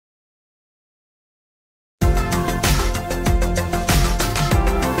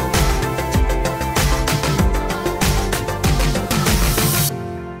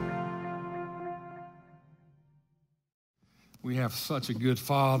We have such a good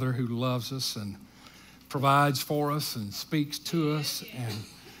Father who loves us and provides for us and speaks to us and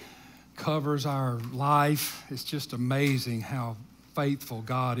covers our life. It's just amazing how faithful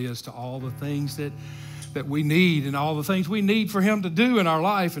God is to all the things that we need and all the things we need for Him to do in our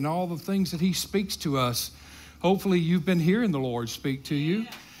life and all the things that He speaks to us. Hopefully you've been hearing the Lord speak to you.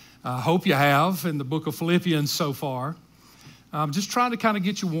 I hope you have in the book of Philippians so far. I'm just trying to kind of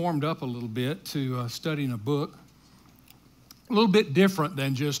get you warmed up a little bit to studying a book. A little bit different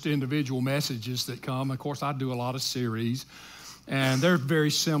than just individual messages that come. Of course, I do a lot of series, and they're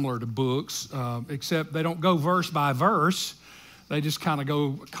very similar to books, except they don't go verse by verse. They just kind of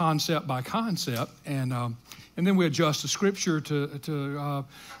go concept by concept, and then we adjust the scripture to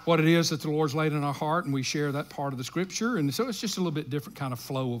what it is that the Lord's laid in our heart, and we share that part of the scripture. And so it's just a little bit different kind of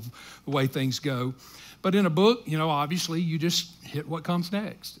flow of the way things go. But in a book, obviously you just hit what comes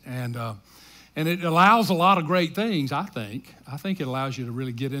next. And it allows a lot of great things, I think. I think it allows you to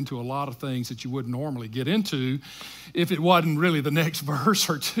really get into a lot of things that you wouldn't normally get into if it wasn't really the next verse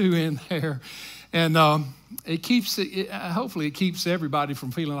or two in there. And hopefully it keeps everybody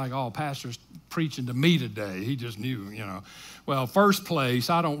from feeling like, oh, pastor's preaching to me today. He just knew, Well, first place,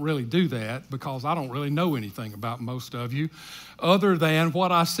 I don't really do that because I don't really know anything about most of you other than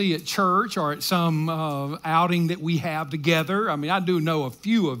what I see at church or at some outing that we have together. I mean, I do know a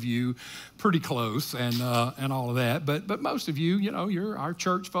few of you pretty close and all of that, but most of you, you're our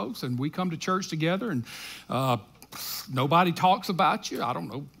church folks, and we come to church together, and nobody talks about you. I don't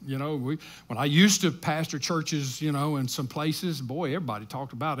know, when I used to pastor churches, in some places, boy, everybody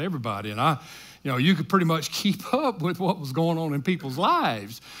talked about everybody. And you could pretty much keep up with what was going on in people's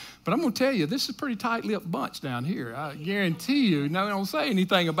lives. But I'm going to tell you, this is a pretty tight-lipped bunch down here. I guarantee you, they don't say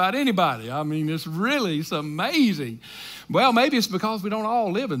anything about anybody. I mean, it's amazing. Well, maybe it's because we don't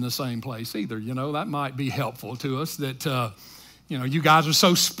all live in the same place either. That might be helpful to us that, you guys are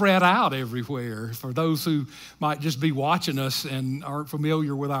so spread out everywhere. For those who might just be watching us and aren't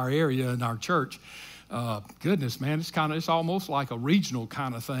familiar with our area and our church, goodness, man, it's almost like a regional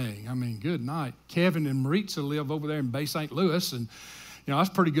kind of thing. I mean, good night. Kevin and Maritza live over there in Bay St. Louis, and that's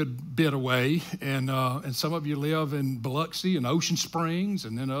a pretty good bit away. And some of you live in Biloxi and Ocean Springs,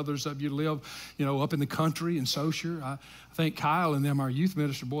 and then others of you live, up in the country in Saussure. I think Kyle and them, our youth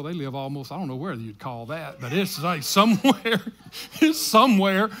minister, boy, they live almost, I don't know where you'd call that, but it's like somewhere. It's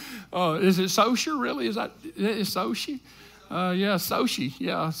somewhere. Is it Saussure, really? Is it Saussure? Yeah, Saussure.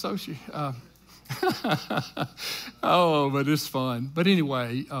 Yeah, Saussure. Oh, but it's fun. But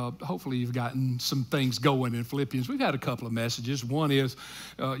anyway, hopefully you've gotten some things going in Philippians. We've had a couple of messages. One is,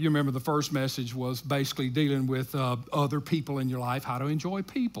 you remember the first message was basically dealing with other people in your life, how to enjoy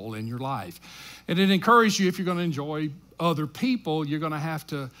people in your life. And it encouraged you, if you're going to enjoy other people, you're going to have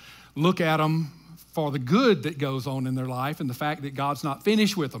to look at them for the good that goes on in their life and the fact that God's not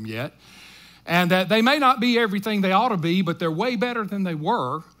finished with them yet. And that they may not be everything they ought to be, but they're way better than they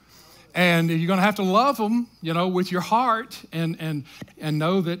were. And you're going to have to love them, with your heart and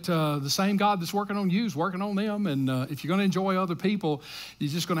know that the same God that's working on you is working on them. And if you're going to enjoy other people,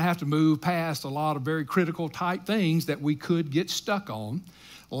 you're just going to have to move past a lot of very critical type things that we could get stuck on.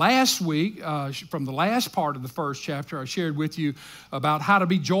 Last week, from the last part of the first chapter, I shared with you about how to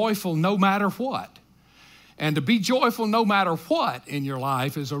be joyful no matter what. And to be joyful no matter what in your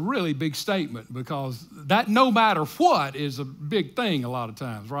life is a really big statement, because that no matter what is a big thing a lot of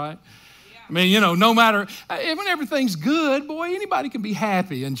times, right? Yeah. I mean, no matter, when everything's good, boy, anybody can be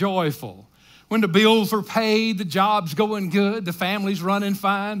happy and joyful. When the bills are paid, the job's going good, the family's running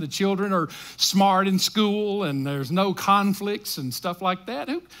fine, the children are smart in school, and there's no conflicts and stuff like that.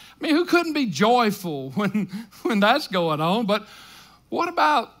 Who couldn't be joyful when that's going on? But what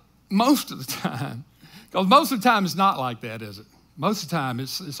about most of the time? Because most of the time it's not like that, is it? Most of the time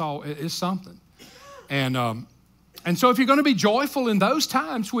it's something. And so if you're going to be joyful in those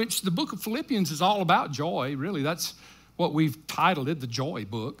times, which the book of Philippians is all about joy, really, that's what we've titled it, the joy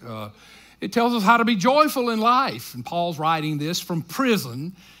book. It tells us how to be joyful in life. And Paul's writing this from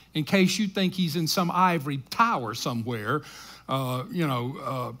prison in case you think he's in some ivory tower somewhere,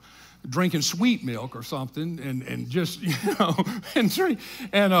 drinking sweet milk or something, and just and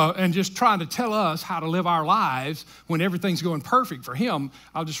just trying to tell us how to live our lives when everything's going perfect for him.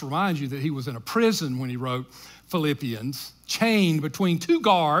 I'll just remind you that he was in a prison when he wrote Philippians, chained between two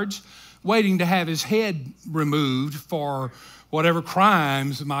guards, waiting to have his head removed for whatever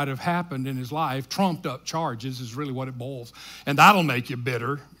crimes might have happened in his life. Trumped up charges is really what it boils, and that'll make you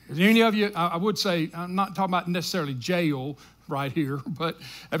bitter. Any of you, I would say, I'm not talking about necessarily jail right here, but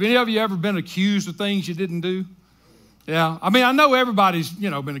have any of you ever been accused of things you didn't do? Yeah, I mean, I know everybody's,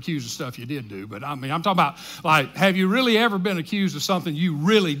 been accused of stuff you did do, but I mean, I'm talking about, like, have you really ever been accused of something you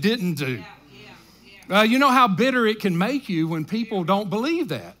really didn't do? Yeah. You know how bitter it can make you when people don't believe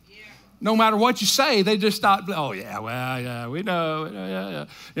that. Yeah. No matter what you say, they just start, oh, yeah, well, yeah, we know,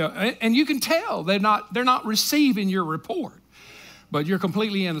 yeah. And you can tell they're not receiving your report. But you're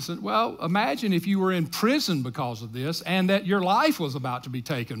completely innocent. Well, imagine if you were in prison because of this and that your life was about to be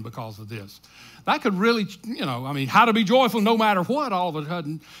taken because of this. That could really, how to be joyful no matter what all of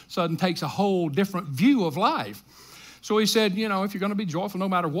a sudden takes a whole different view of life. So he said, if you're going to be joyful no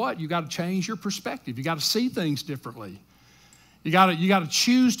matter what, you got to change your perspective. You got to see things differently. You got to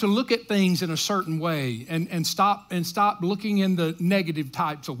choose to look at things in a certain way and stop looking in the negative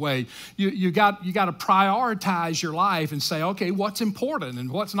types of way. You got to prioritize your life and say, okay, what's important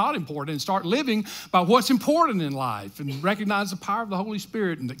and what's not important, and start living by what's important in life and recognize the power of the Holy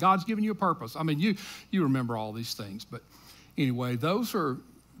Spirit and that God's given you a purpose. I mean, you remember all these things, but anyway, those are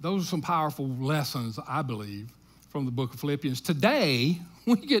some powerful lessons, I believe, from the book of Philippians. Today,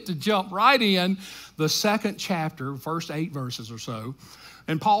 we get to jump right in the second chapter, first 8 verses or so,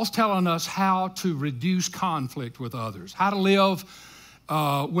 and Paul's telling us how to reduce conflict with others, how to live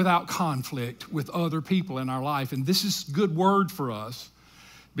without conflict with other people in our life. And this is good word for us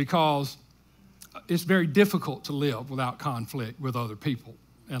because it's very difficult to live without conflict with other people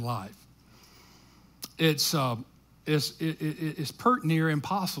in life. It's pert near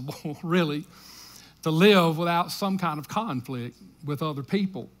impossible, really, to live without some kind of conflict with other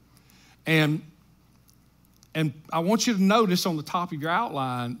people. And I want you to notice on the top of your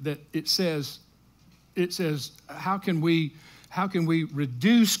outline that it says, how can we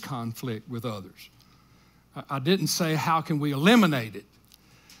reduce conflict with others? I didn't say how can we eliminate it,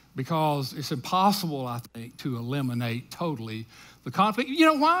 because it's impossible, I think, to eliminate totally the conflict. You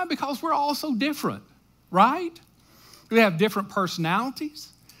know why? Because we're all so different, right? We have different personalities.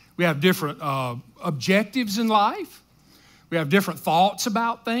 We have different objectives in life. We have different thoughts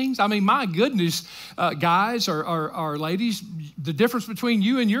about things. I mean, my goodness, guys or ladies, the difference between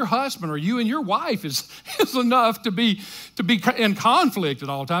you and your husband or you and your wife is enough to be in conflict at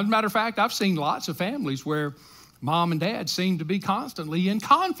all times. Matter of fact, I've seen lots of families where mom and dad seem to be constantly in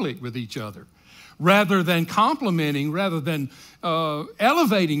conflict with each other. Rather than complimenting, rather than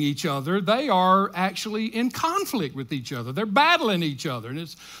elevating each other, they are actually in conflict with each other. They're battling each other.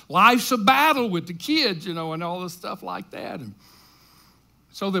 And life's a battle with the kids, and all this stuff like that. And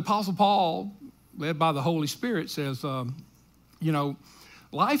so the Apostle Paul, led by the Holy Spirit, says,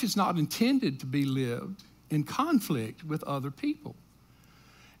 life is not intended to be lived in conflict with other people.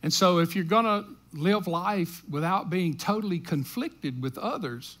 And so if you're going to live life without being totally conflicted with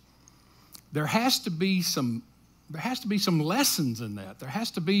others, there has to be some lessons in that. There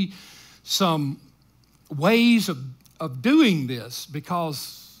has to be some ways of doing this,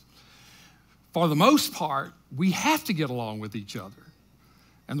 because for the most part, we have to get along with each other.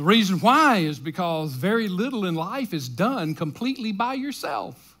 And the reason why is because very little in life is done completely by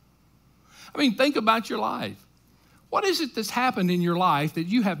yourself. I mean, think about your life. What is it that's happened in your life that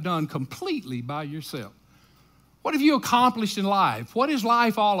you have done completely by yourself? What have you accomplished in life? What is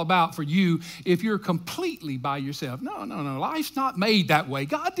life all about for you if you're completely by yourself? No. Life's not made that way.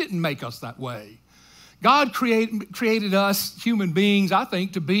 God didn't make us that way. God created us human beings, I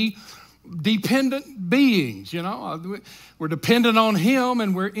think, to be dependent beings. We're dependent on Him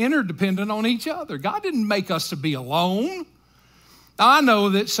and we're interdependent on each other. God didn't make us to be alone. Now, I know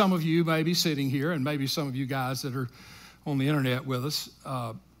that some of you may be sitting here, and maybe some of you guys that are on the internet with us,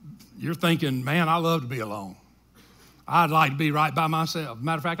 you're thinking, man, I love to be alone. I'd like to be right by myself.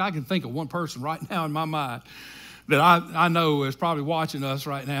 Matter of fact, I can think of one person right now in my mind that I know is probably watching us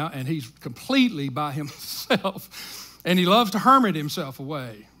right now, and he's completely by himself, and he loves to hermit himself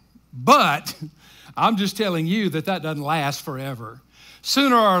away. But I'm just telling you that doesn't last forever.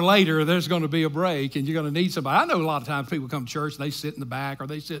 Sooner or later, there's going to be a break, and you're going to need somebody. I know a lot of times people come to church, and they sit in the back, or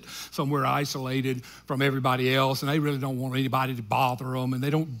they sit somewhere isolated from everybody else, and they really don't want anybody to bother them, and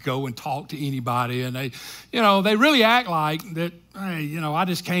they don't go and talk to anybody, and they really act like that, hey, I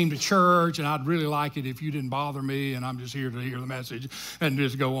just came to church, and I'd really like it if you didn't bother me, and I'm just here to hear the message and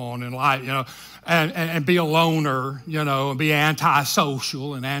just go on in life, and be a loner, and be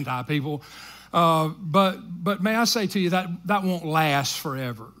antisocial and anti-people. But may I say to you that won't last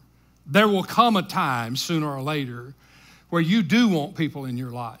forever. There will come a time sooner or later where you do want people in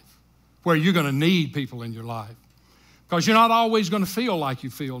your life, where you're going to need people in your life, because you're not always going to feel like you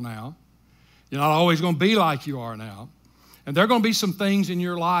feel now. You're not always going to be like you are now. And there are going to be some things in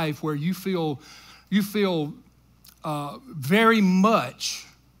your life where you feel very much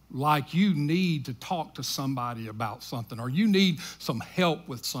like you need to talk to somebody about something, or you need some help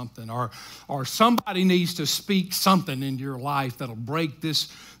with something, or somebody needs to speak something into your life that'll break this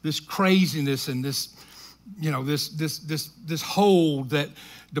craziness and this hold that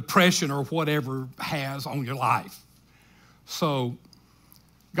depression or whatever has on your life. So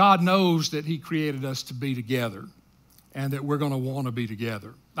God knows that he created us to be together and that we're going to want to be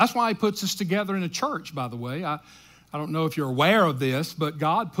together. That's why he puts us together in a church, by the way. I don't know if you're aware of this, but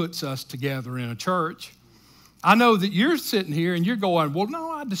God puts us together in a church. I know that you're sitting here and you're going, well,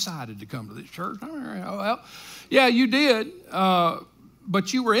 no, I decided to come to this church. Well, yeah, you did,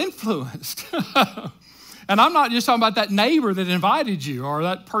 but you were influenced. And I'm not just talking about that neighbor that invited you or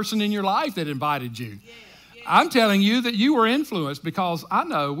that person in your life that invited you. I'm telling you that you were influenced, because I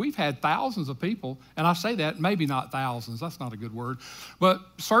know we've had thousands of people, and I say that, maybe not thousands, that's not a good word, but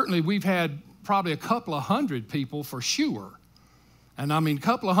certainly we've had probably a couple of hundred people for sure. And I mean, a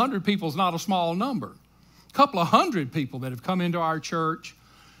couple of hundred people is not a small number. A couple of hundred people that have come into our church,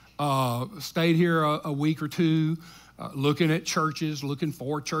 stayed here a week or two, looking at churches, looking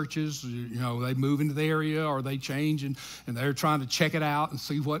for churches. They move into the area or they change, and they're trying to check it out and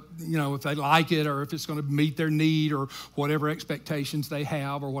see what, if they like it or if it's going to meet their need or whatever expectations they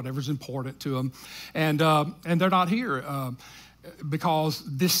have or whatever's important to them. And they're not here because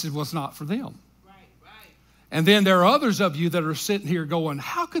this was not for them. Right. And then there are others of you that are sitting here going,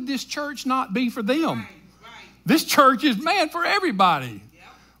 how could this church not be for them? Right. This church is meant for everybody.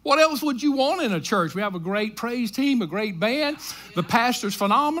 What else would you want in a church? We have a great praise team, a great band. The pastor's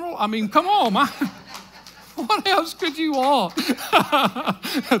phenomenal. I mean, come on, what else could you want?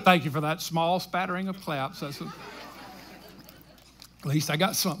 Thank you for that small spattering of claps. At least I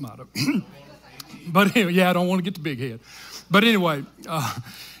got something out of it. But anyway, I don't want to get the big head. But anyway,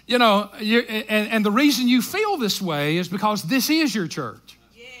 and the reason you feel this way is because this is your church.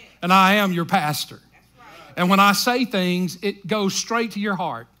 And I am your pastor. And when I say things, it goes straight to your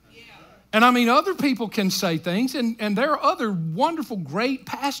heart. And I mean, other people can say things, and there are other wonderful, great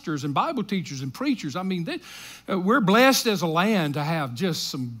pastors and Bible teachers and preachers. I mean, we're blessed as a land to have just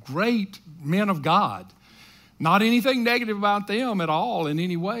some great men of God. Not anything negative about them at all in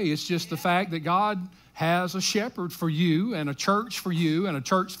any way. It's just the fact that God has a shepherd for you and a church for you and a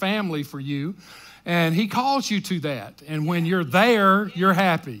church family for you. And he calls you to that. And when you're there, you're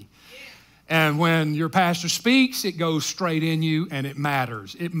happy. And when your pastor speaks, it goes straight in you and it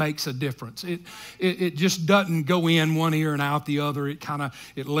matters. It makes a difference. It just doesn't go in one ear and out the other.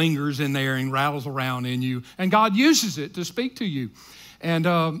 It lingers in there and rattles around in you. And God uses it to speak to you.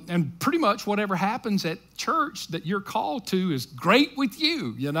 And pretty much whatever happens at church that you're called to is great with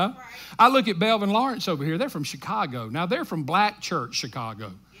you, Right. I look at Belv and Lawrence over here. They're from Chicago. Now, they're from Black Church,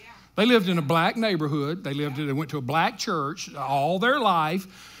 Chicago. Yeah. They lived in a black neighborhood. They went to a black church all their life.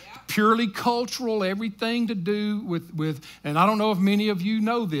 Yeah. Purely cultural, everything to do with, and I don't know if many of you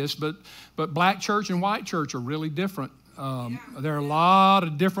know this, but black church and white church are really different. There are a lot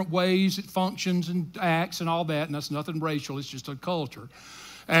of different ways it functions and acts and all that, and that's nothing racial. It's just a culture,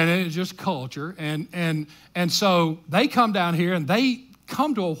 and it's just culture. And so they come down here and they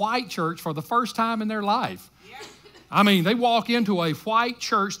come to a white church for the first time in their life. I mean, they walk into a white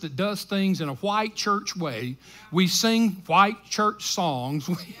church that does things in a white church way. We sing white church songs.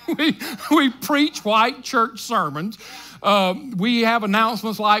 We preach white church sermons. We have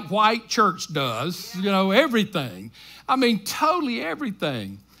announcements like white church does, everything. I mean, totally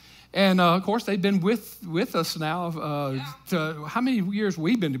everything. And, of course, they've been with us now. How many years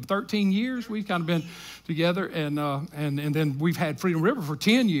we've been? 13 years we've kind of been together. And then we've had Freedom River for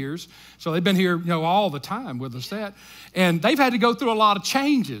 10 years. So they've been here, all the time with us. And they've had to go through a lot of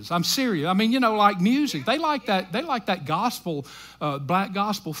changes. I'm serious. I mean, like music. They like that gospel, black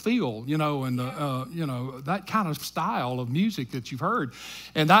gospel feel, and, that kind of style of music that you've heard.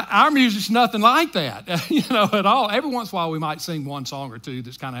 And our music's nothing like that, at all. Every once in a while we might sing one song or two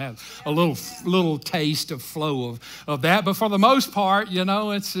that's kind of has a little taste of flow of that. But for the most part,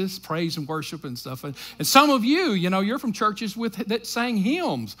 it's praise and worship and stuff. And some of you, you're from churches that sang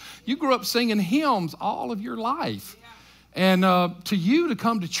hymns. You grew up singing hymns all of your life. And to you to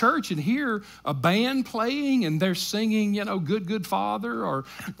come to church and hear a band playing and they're singing, Good, Good Father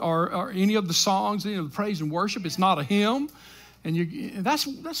or any of the songs, the praise and worship, it's not a hymn. And that's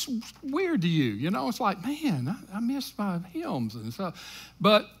weird to you. It's like, man, I miss my hymns and stuff.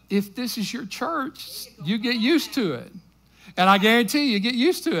 But if this is your church, you get used to it. And I guarantee you get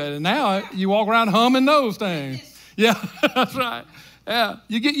used to it. And now you walk around humming those things. Yeah, that's right. Yeah,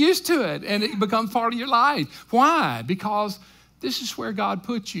 you get used to it, and it becomes part of your life. Why? Because this is where God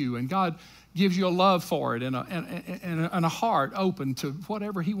put you, and God gives you a love for it and a heart open to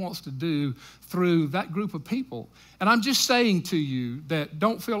whatever he wants to do through that group of people. And I'm just saying to you that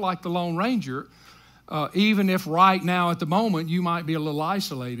don't feel like the Lone Ranger, even if right now at the moment you might be a little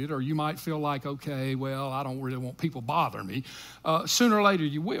isolated or you might feel like, okay, well, I don't really want people bothering me. Sooner or later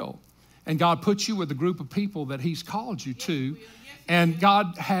you will. And God puts you with a group of people that he's called you to. And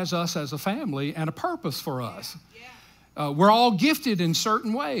God has us as a family and a purpose for us. We're all gifted in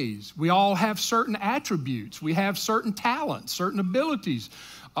certain ways. We all have certain attributes. We have certain talents, certain abilities,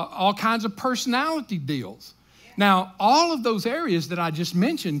 all kinds of personality deals. Now, all of those areas that I just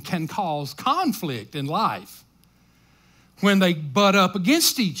mentioned can cause conflict in life when they butt up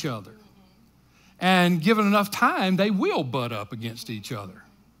against each other. And given enough time, they will butt up against each other.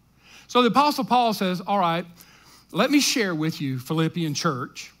 So the Apostle Paul says, all right, let me share with you, Philippian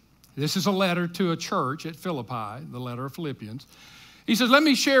church. This is a letter to a church at Philippi, the letter of Philippians. He says, let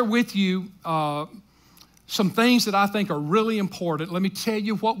me share with you some things that I think are really important. Let me tell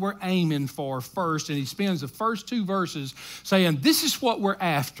you what we're aiming for first. And he spends the first 2 verses saying, this is what we're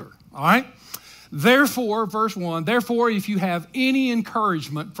after, all right? Therefore, verse 1, therefore, if you have any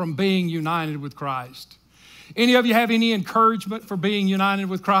encouragement from being united with Christ. Any of you have any encouragement for being united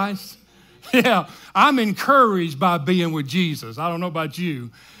with Christ? Yeah, I'm encouraged by being with Jesus. I don't know about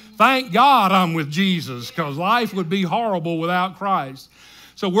you. Thank God I'm with Jesus, because life would be horrible without Christ.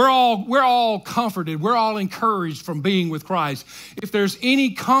 So we're all comforted. We're all encouraged from being with Christ. If there's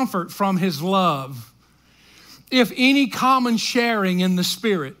any comfort from his love, if any common sharing in the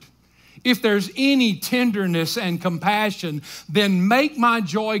Spirit, if there's any tenderness and compassion, then make my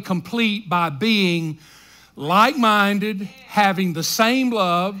joy complete by being like-minded, having the same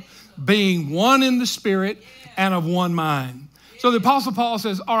love, being one in the Spirit and of one mind. So the Apostle Paul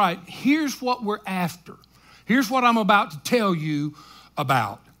says, all right, here's what we're after. Here's what I'm about to tell you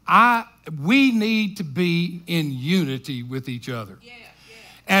about. We need to be in unity with each other.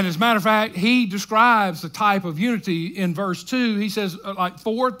 And as a matter of fact, he describes the type of unity in verse 2. He says like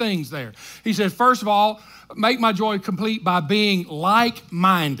 4 things there. He says, first of all, make my joy complete by being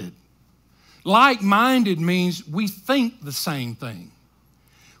like-minded. Like-minded means we think the same thing.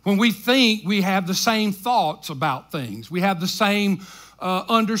 When we think, we have the same thoughts about things. We have the same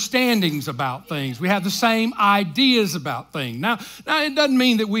understandings about things. We have the same ideas about things. Now, it doesn't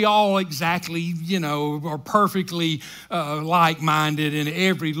mean that we all exactly, are perfectly like-minded in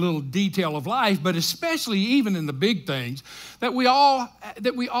every little detail of life, but especially even in the big things, that we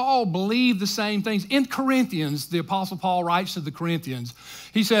all believe the same things. In Corinthians, the Apostle Paul writes to the Corinthians,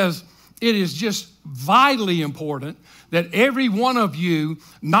 he says, it is just vitally important that every one of you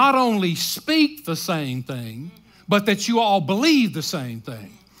not only speak the same thing, but that you all believe the same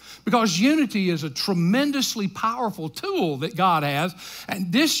thing. Because unity is a tremendously powerful tool that God has,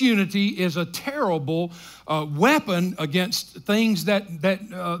 and disunity is a terrible weapon against things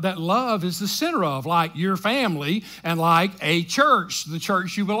that love is the center of, like your family and like a church, the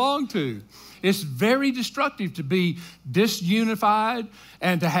church you belong to. It's very destructive to be disunified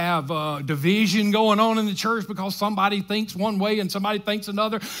and to have division going on in the church because somebody thinks one way and somebody thinks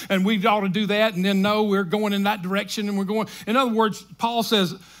another, and we ought to do that, and then no, we're going in that direction, and we're going. In other words, Paul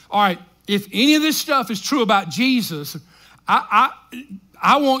says, all right, if any of this stuff is true about Jesus, I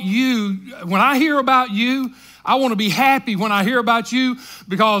want you, when I hear about you, I want to be happy when I hear about you,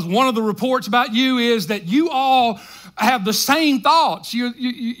 because one of the reports about you is that you all have the same thoughts.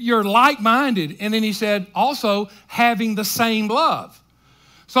 You're like-minded. And then he said, also having the same love.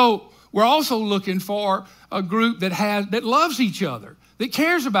 So we're also looking for a group that loves each other, that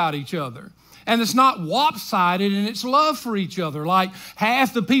cares about each other. And it's not lopsided in its love for each other, like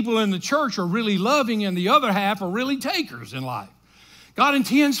half the people in the church are really loving and the other half are really takers in life. God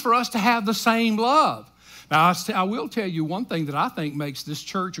intends for us to have the same love. Now, I will tell you one thing that I think makes this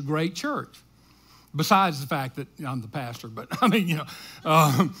church a great church, besides the fact that I'm the pastor. But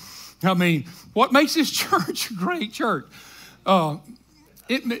what makes this church a great church?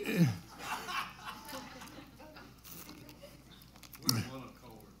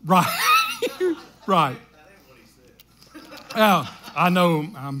 Right, right. Well, I know,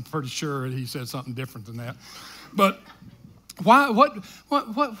 I'm pretty sure he said something different than that. But why?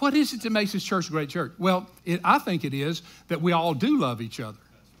 What is it that makes this church a great church? Well, I think it is that we all do love each other.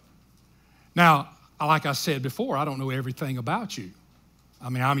 Now, like I said before, I don't know everything about you. I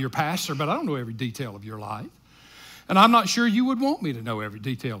mean, I'm your pastor, but I don't know every detail of your life. And I'm not sure you would want me to know every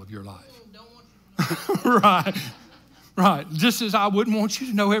detail of your life. Right, right. Just as I wouldn't want you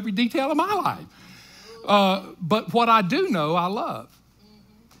to know every detail of my life. But what I do know, I love.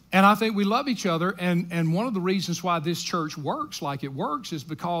 And I think we love each other. And one of the reasons why this church works like it works is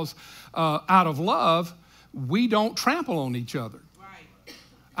because out of love, we don't trample on each other. Right.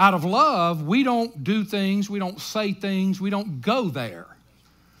 Out of love, we don't do things, we don't say things, we don't go there.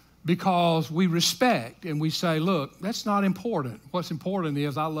 Because we respect and we say, look, that's not important. What's important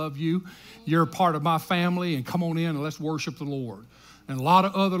is I love you. You're a part of my family, and come on in and let's worship the Lord. And a lot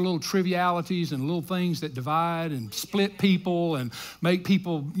of other little trivialities and little things that divide and split people and make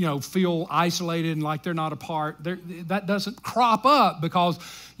people, feel isolated and like they're not a part. That doesn't crop up because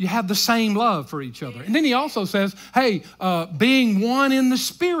you have the same love for each other. And then he also says, hey, being one in the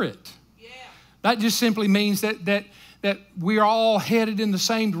Spirit. Yeah. That just simply means that we are all headed in the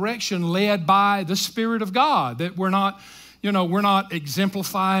same direction, led by the Spirit of God. That we're not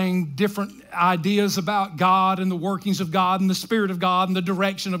exemplifying different ideas about God and the workings of God and the Spirit of God and the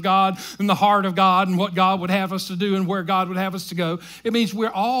direction of God and the heart of God and what God would have us to do and where God would have us to go. It means we're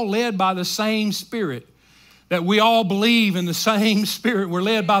all led by the same Spirit. That we all believe in the same Spirit. We're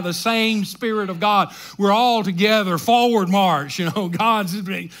led by the same Spirit of God. We're all together, forward march. God's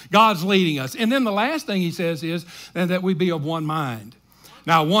leading us. And then the last thing he says is that we be of one mind.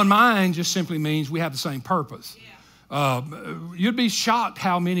 Now, one mind just simply means we have the same purpose. You'd be shocked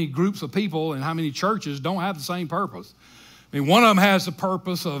how many groups of people and how many churches don't have the same purpose. I mean, one of them has the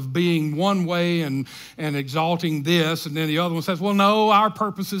purpose of being one way and exalting this, and then the other one says, well, no, our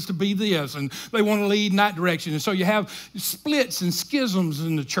purpose is to be this, and they want to lead in that direction. And so you have splits and schisms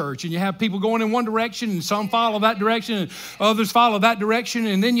in the church, and you have people going in one direction, and some follow that direction, and others follow that direction,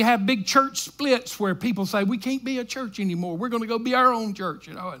 and then you have big church splits where people say, we can't be a church anymore. We're going to go be our own church,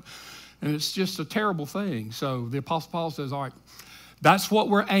 And it's just a terrible thing. So the Apostle Paul says, all right, that's what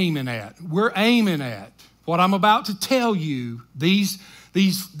we're aiming at. We're aiming at what I'm about to tell you, these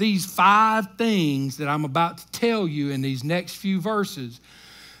 5 things that I'm about to tell you in these next few verses,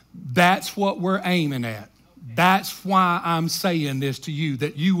 that's what we're aiming at. That's why I'm saying this to you,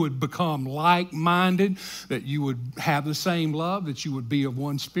 that you would become like-minded, that you would have the same love, that you would be of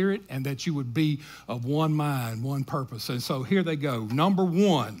one spirit, and that you would be of one mind, one purpose. And so here they go. Number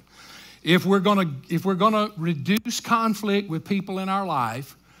 1, if we're gonna reduce conflict with people in our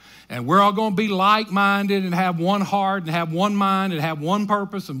life, and we're all going to be like-minded and have one heart and have one mind and have one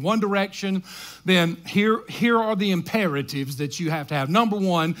purpose and one direction, then here are the imperatives that you have to have. Number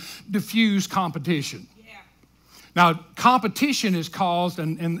 1, diffuse competition. Yeah. Now, competition is caused,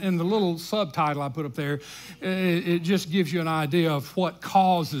 and the little subtitle I put up there, it just gives you an idea of what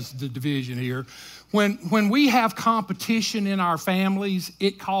causes the division here. When we have competition in our families,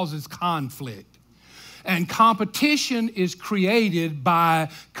 it causes conflict. And competition is created by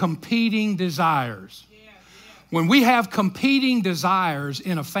competing desires. When we have competing desires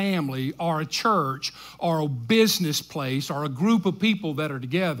in a family or a church or a business place or a group of people that are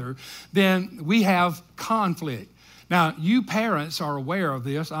together, then we have conflict. Now, you parents are aware of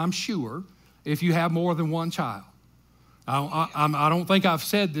this, I'm sure, if you have more than one child. I don't think I've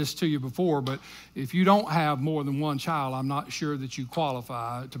said this to you before, but if you don't have more than one child, I'm not sure that you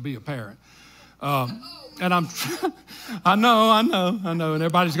qualify to be a parent. And I know, and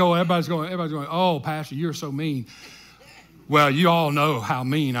everybody's going, oh, Pastor, you're so mean. Well, you all know how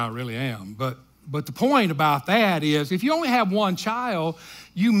mean I really am. But the point about that is, if you only have one child,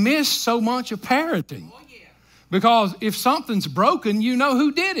 you miss so much of parenting. Because if something's broken, you know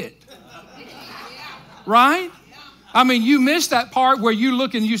who did it. Right? I mean, you miss that part where you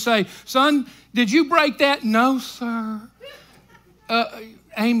look and you say, son, did you break that? No, sir.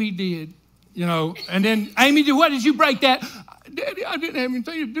 Amy did. And then, Amy, what did you break that? Daddy, I didn't have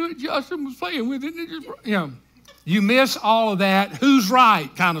anything to do with it. Justin was playing with it. You miss all of that. Who's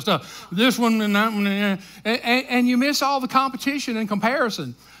right kind of stuff. This one and that one. And you miss all the competition and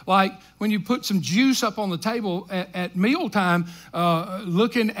comparison. Like when you put some juice up on the table at mealtime,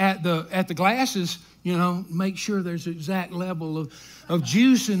 looking at the glasses, make sure there's the exact level of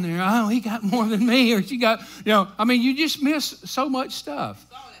juice in there. Oh, he got more than me, or she got, you just miss so much stuff.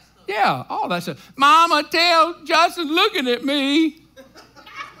 Yeah, all that stuff. Mama, tell Justin looking at me.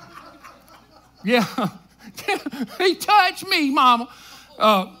 Yeah, he touched me, Mama.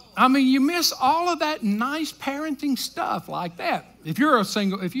 You miss all of that nice parenting stuff like that. If you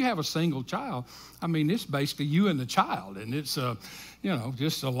have a single child, it's basically you and the child, and it's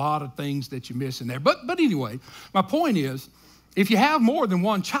just a lot of things that you miss in there. But anyway, my point is, if you have more than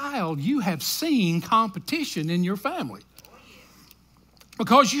one child, you have seen competition in your family.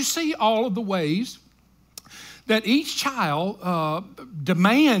 Because you see all of the ways that each child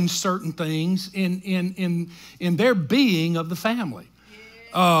demands certain things in their being of the family.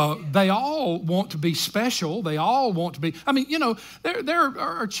 They all want to be special. They all want to be, I mean, you know, there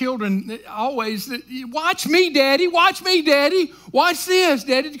are children that always, watch me, Daddy, watch me, Daddy, watch this,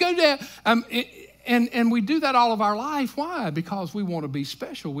 Daddy, go there. And we do that all of our life. Why? Because we want to be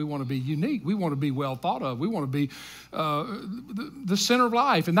special. We want to be unique. We want to be well thought of. We want to be the center of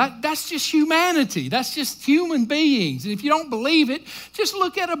life. And that's just humanity. That's just human beings. And if you don't believe it, just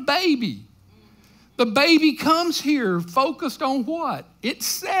look at a baby. The baby comes here focused on what?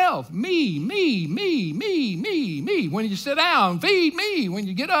 Itself. Me. When you sit down, feed me. When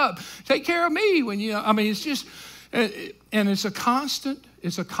you get up, take care of me. It's just, and it's a constant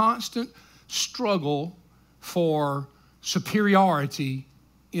struggle for superiority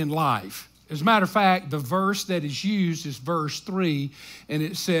in life. As a matter of fact, the verse that is used is verse 3, and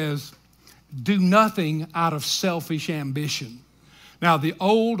it says, do nothing out of selfish ambition. Now, the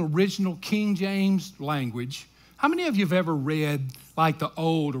old original King James language, how many of you have ever read like the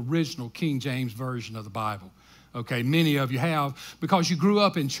old original King James version of the Bible? Okay, many of you have, because you grew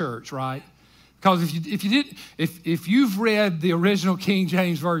up in church, right? Because if you've read the original King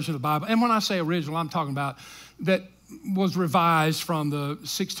James version of the Bible, and when I say original, I'm talking about that was revised from the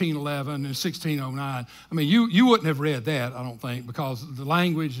 1611 and 1609. I mean, you wouldn't have read that, I don't think, because the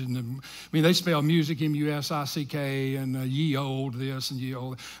language and they spell music M-U-S-I-C-K and ye old this and ye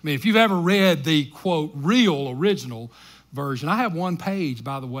old. I mean, if you've ever read the quote real original version, I have one page,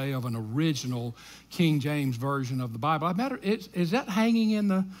 by the way, of an original King James version of the Bible. Is that hanging in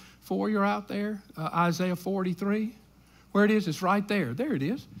the foyer out there? Isaiah 43, where it is? It's right there. There it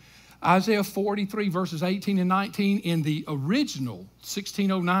is. Isaiah 43, verses 18 and 19 in the original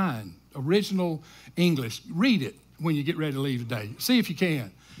 1609, original English. Read it when you get ready to leave today. See if you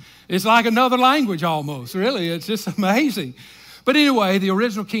can. It's like another language almost, really. It's just amazing. But anyway, the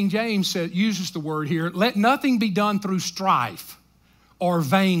original King James uses the word here, let nothing be done through strife or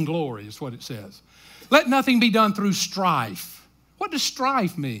vainglory is what it says. Let nothing be done through strife. What does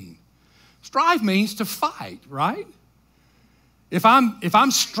strife mean? Strife means to fight, right? If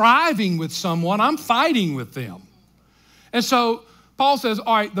I'm striving with someone, I'm fighting with them. And so Paul says,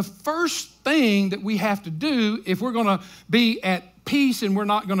 all right, the first thing that we have to do if we're going to be at peace and we're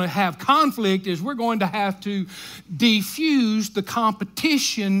not going to have conflict is we're going to have to defuse the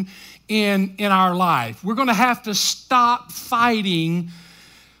competition in our life. We're going to have to stop fighting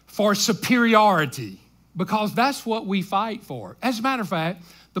for superiority because that's what we fight for. As a matter of fact,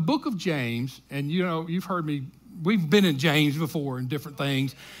 the book of James, and you know, you've heard me, we've been in James before and different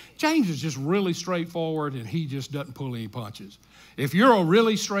things. James is just really straightforward and he just doesn't pull any punches. If you're a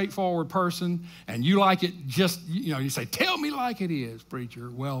really straightforward person and you like it just, you say, tell me like it is, preacher.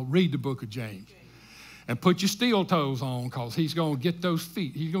 Well, read the book of James and put your steel toes on because he's going to get those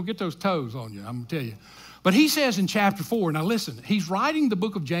feet. He's going to get those toes on you, I'm going to tell you. But he says in chapter 4, now listen, he's writing the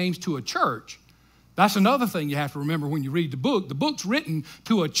book of James to a church. That's another thing you have to remember when you read the book. The book's written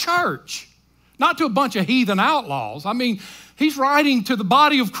to a church, not to a bunch of heathen outlaws. I mean, he's writing to the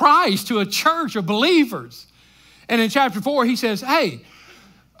body of Christ, to a church of believers. And in chapter 4, he says, hey,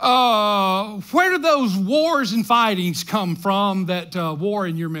 where do those wars and fightings come from that war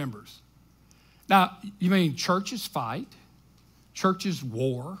in your members? Now, you mean churches fight, churches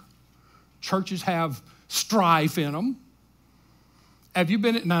war, churches have strife in them. Have you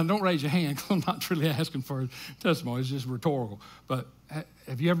been, now don't raise your hand because I'm not really asking for a testimony, it's just rhetorical. But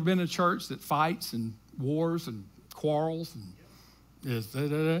have you ever been in a church that fights and wars and quarrels? And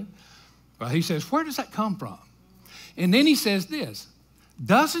Well, he says, where does that come from? And then he says this,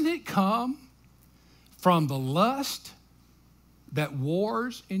 doesn't it come from the lust that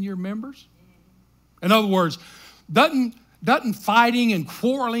wars in your members? In other words, doesn't fighting and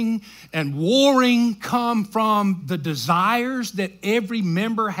quarreling and warring come from the desires that every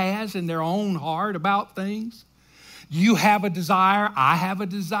member has in their own heart about things? You have a desire, I have a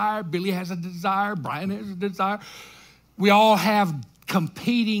desire, Billy has a desire, Brian has a desire. We all have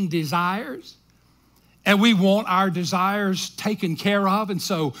competing desires. And we want our desires taken care of, and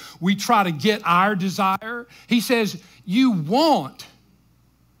so we try to get our desire. He says, you want.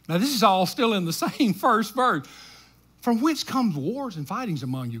 Now, this is all still in the same first verse. From whence comes wars and fightings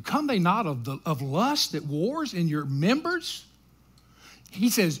among you? Come they not of lust that wars in your members?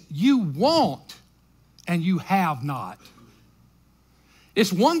 He says, you want and you have not.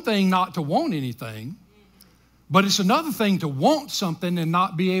 It's one thing not to want anything, but it's another thing to want something and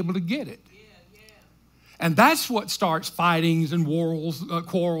not be able to get it. And that's what starts fightings and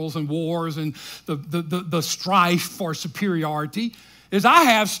quarrels and wars and the strife for superiority. is I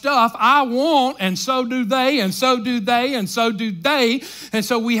have stuff I want, and so do they, and so do they, and so do they. And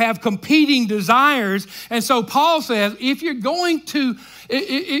so we have competing desires. And so Paul says, if you're going to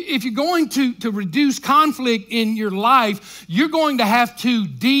reduce conflict in your life, you're going to have to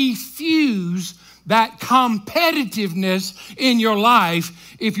defuse that competitiveness in your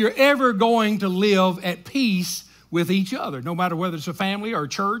life if you're ever going to live at peace with each other, no matter whether it's a family or a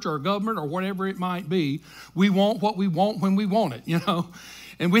church or a government or whatever it might be. We want what we want when we want it,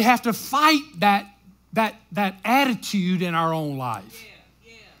 and we have to fight that attitude in our own life.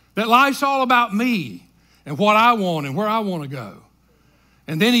 That life's all about me and what I want and where I want to go.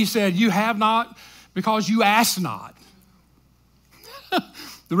 And then he said, you have not because you ask not.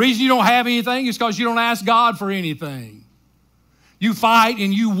 The reason you don't have anything is because you don't ask God for anything. You fight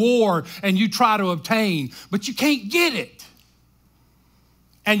and you war and you try to obtain, but you can't get it.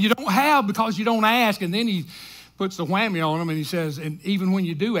 And you don't have because you don't ask. And then he puts the whammy on them and he says, and even when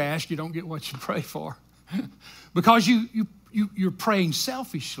you do ask, you don't get what you pray for. Because you're praying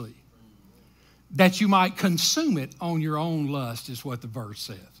selfishly, that you might consume it on your own lust, is what the verse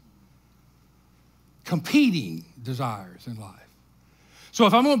says. Competing desires in life. So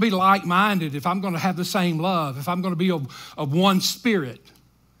if I'm going to be like-minded, if I'm going to have the same love, if I'm going to be of one spirit,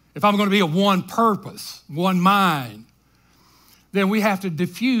 if I'm going to be of one purpose, one mind, then we have to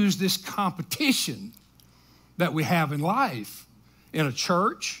diffuse this competition that we have in life, in a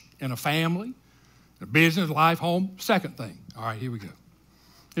church, in a family, in a business, life, home. Second thing. All right, here we go.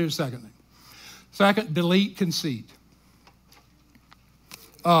 Here's the second thing. Second, delete conceit.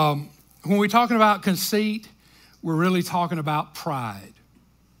 When we're talking about conceit, we're really talking about pride.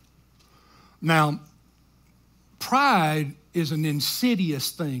 Now, pride is an insidious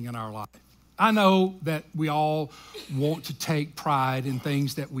thing in our life. I know that we all want to take pride in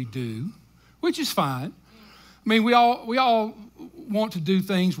things that we do, which is fine. I mean, we all want to do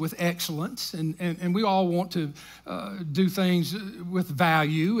things with excellence, and we all want to do things with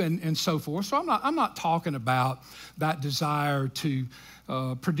value and so forth. So I'm not talking about that desire to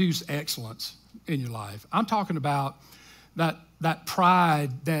produce excellence in your life. I'm talking about that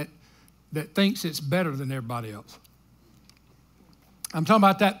pride that thinks it's better than everybody else. I'm talking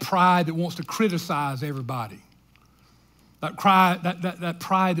about that pride that wants to criticize everybody. That pride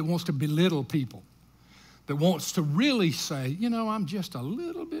that wants to belittle people. That wants to really say, I'm just a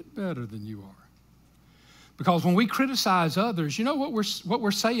little bit better than you are. Because when we criticize others, you know what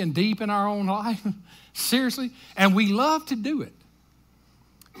we're saying deep in our own life? Seriously? And we love to do it.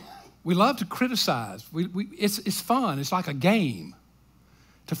 We love to criticize. It's fun. It's like a game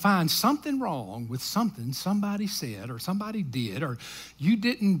to find something wrong with something somebody said or somebody did, or you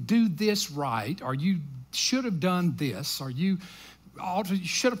didn't do this right, or you should have done this, or you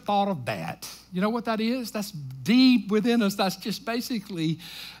should have thought of that. You know what that is? That's deep within us. That's just basically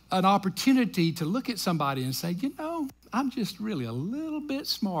an opportunity to look at somebody and say, I'm just really a little bit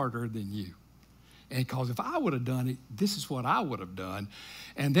smarter than you. And because if I would have done it, this is what I would have done.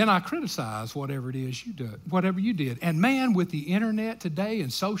 And then I criticize whatever it is you do, whatever you did. And man, with the internet today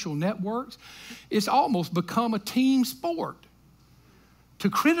and social networks, it's almost become a team sport to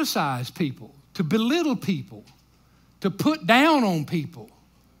criticize people, to belittle people, to put down on people.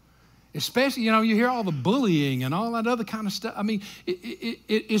 Especially, you hear all the bullying and all that other kind of stuff. I mean,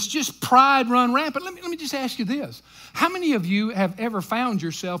 it's just pride run rampant. Let me just ask you this. How many of you have ever found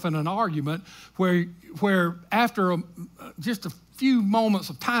yourself in an argument where after just a few moments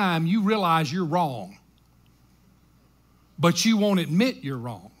of time, you realize you're wrong, but you won't admit you're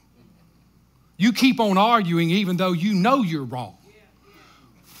wrong? You keep on arguing even though you know you're wrong.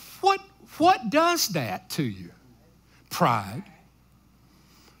 What does that to you? Pride.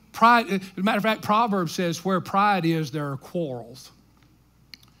 Pride, as a matter of fact, Proverbs says where pride is, there are quarrels.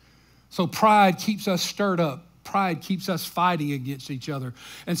 So pride keeps us stirred up. Pride keeps us fighting against each other.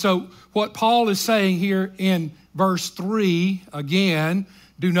 And so what Paul is saying here in verse 3, again,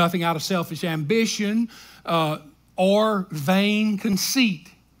 do nothing out of selfish ambition or vain conceit.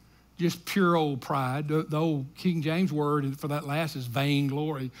 Just pure old pride. The old King James word for that last is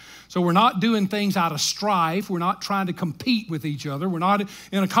vainglory. So we're not doing things out of strife. We're not trying to compete with each other. We're not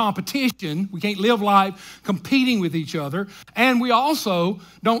in a competition. We can't live life competing with each other. And we also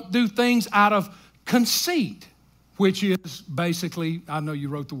don't do things out of conceit, which is basically, I know you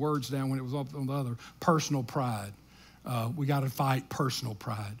wrote the words down when it was up on the other, personal pride. We got to fight personal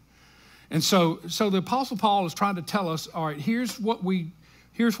pride. And so the Apostle Paul is trying to tell us, all right, here's what we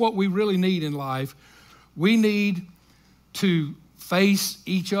really need in life. We need to face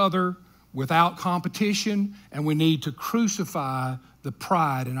each other without competition, and we need to crucify the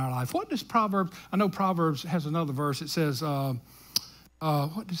pride in our life. What does Proverbs, I know Proverbs has another verse. It says,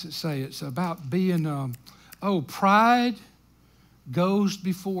 what does it say? It's about being, pride goes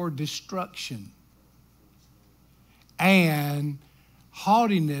before destruction, and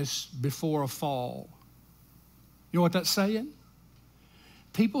haughtiness before a fall. You know what that's saying?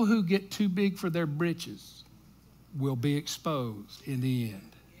 People who get too big for their britches will be exposed in the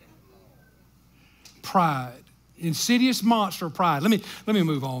end. Pride, insidious monster of pride. Let me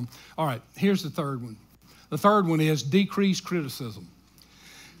move on. All right, here's the third one. The third one is decreased criticism,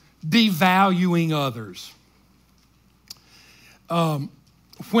 devaluing others.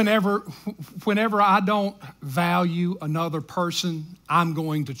 Whenever I don't value another person, I'm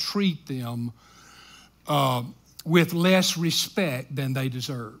going to treat them with less respect than they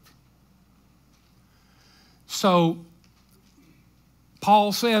deserve. So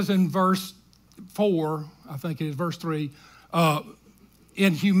Paul says in verse 4, I think it is verse 3,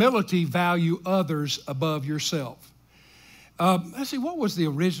 in humility value others above yourself. Let's see, what was the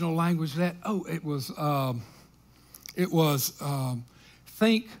original language of that? Oh, it was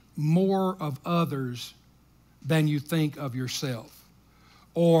think more of others than you think of yourself,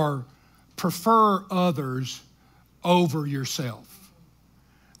 or prefer others over yourself.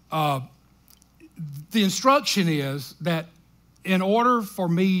 The instruction is that in order for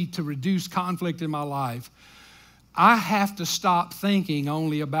me to reduce conflict in my life, I have to stop thinking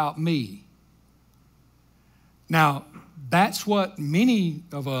only about me. Now, that's what many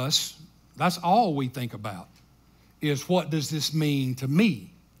of us, that's all we think about, is what does this mean to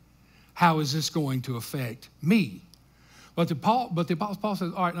me? How is this going to affect me? But the Apostle Paul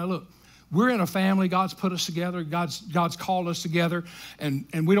says, all right, now look, we're in a family. God's put us together. God's called us together, and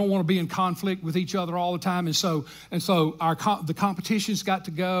we don't want to be in conflict with each other all the time. And so the competition's got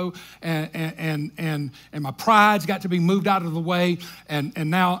to go, and my pride's got to be moved out of the way.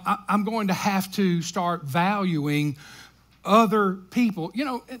 And now I'm going to have to start valuing other people. You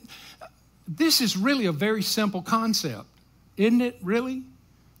know, this is really a very simple concept, isn't it? Really,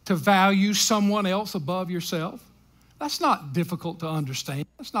 to value someone else above yourself. That's not difficult to understand.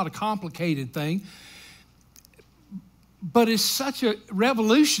 It's not a complicated thing. But it's such a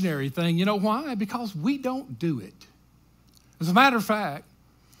revolutionary thing. You know why? Because we don't do it. As a matter of fact,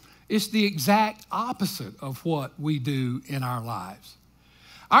 it's the exact opposite of what we do in our lives.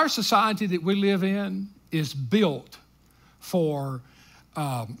 Our society that we live in is built for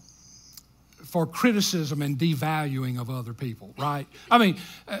criticism and devaluing of other people, right? I mean,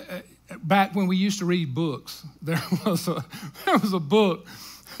 back when we used to read books, there was a book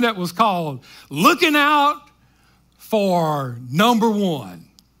that was called Looking Out for Number One,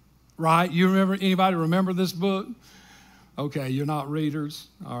 right? You remember, anybody remember this book? Okay, you're not readers.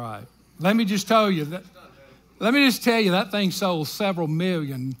 All right. Let me just tell you that thing sold several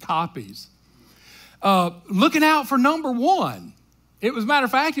million copies. Looking out for number one. It was, matter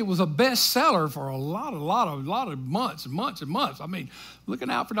of fact, it was a bestseller for a lot of months and months and months. I mean,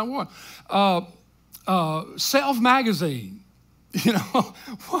 looking out for number one. Self magazine. You know,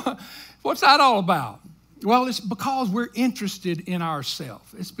 what's that all about? Well, it's because we're interested in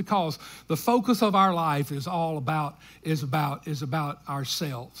ourselves. It's because the focus of our life is all about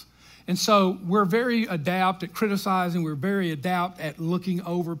ourselves. And so we're very adept at criticizing. We're very adept at looking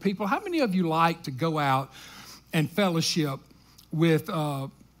over people. How many of you like to go out and fellowship with a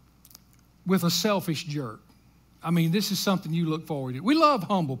selfish jerk? I mean, this is something you look forward to. We love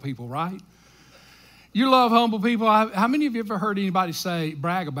humble people, right? You love humble people. How many of you ever heard anybody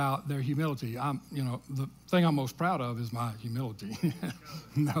brag about their humility? The thing I'm most proud of is my humility.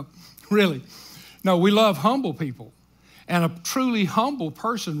 No, really. No, we love humble people. And a truly humble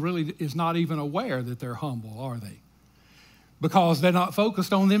person really is not even aware that they're humble, are they? Because they're not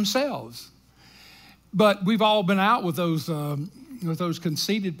focused on themselves. But we've all been out with those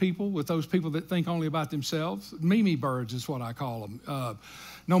conceited people, with those people that think only about themselves. Mimi birds is what I call them.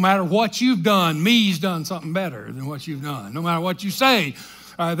 No matter what you've done, me's done something better than what you've done. No matter what you say,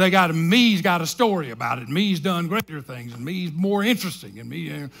 me's got a story about it. Me's done greater things, and me's more interesting, and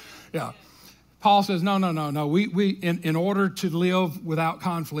me, yeah. Paul says, no. We in order to live without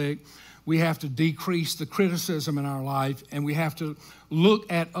conflict, we have to decrease the criticism in our life, and we have to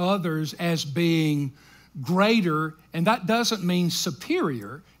look at others as being greater, and that doesn't mean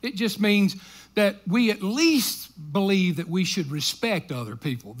superior. It just means that we at least believe that we should respect other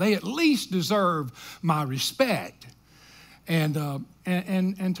people. They at least deserve my respect, and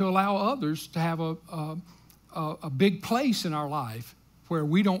to allow others to have a big place in our life where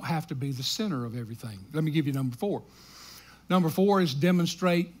we don't have to be the center of everything. Let me give you number 4. Number 4 is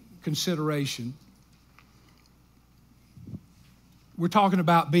demonstrate consideration. We're talking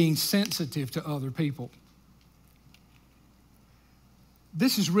about being sensitive to other people.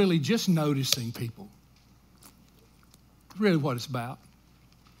 this is really just noticing people. Really what it's about.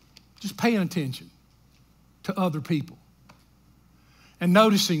 Just paying attention to other people and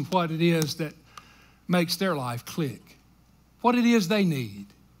noticing what it is that makes their life click, what it is they need,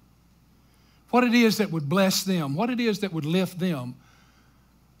 what it is that would bless them, what it is that would lift them.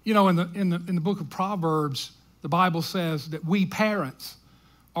 You know, in the book of Proverbs, the Bible says that we parents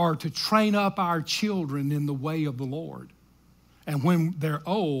are to train up our children in the way of the Lord. And when they're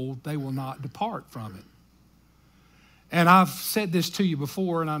old, they will not depart from it. And I've said this to you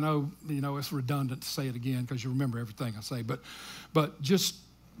before, and I know, it's redundant to say it again because you remember everything I say, but just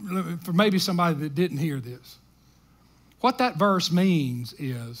for maybe somebody that didn't hear this, what that verse means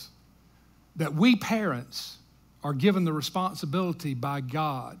is that we parents are given the responsibility by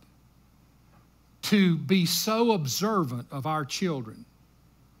God to be so observant of our children,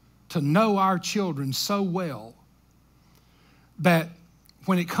 to know our children so well that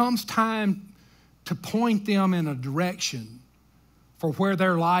when it comes time to point them in a direction for where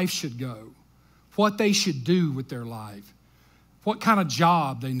their life should go, what they should do with their life, what kind of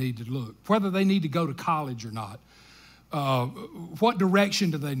job they need to look, whether they need to go to college or not, what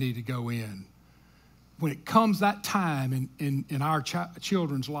direction do they need to go in. When it comes that time in our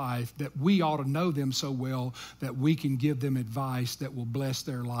children's life, that we ought to know them so well that we can give them advice that will bless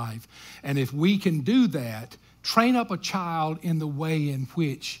their life. And if we can do that, train up a child in the way in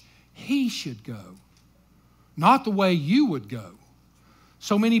which he should go, not the way you would go.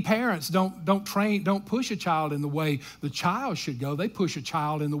 So many parents don't push a child in the way the child should go. They push a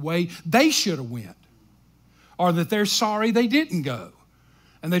child in the way they should have went, or that they're sorry they didn't go.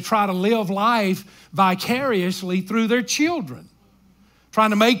 And they try to live life vicariously through their children, trying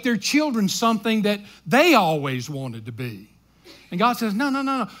to make their children something that they always wanted to be. And God says,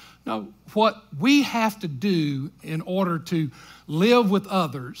 no. What we have to do in order to live with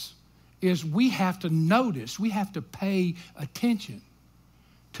others is we have to notice, we have to pay attention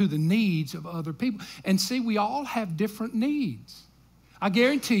to the needs of other people. And see, we all have different needs. I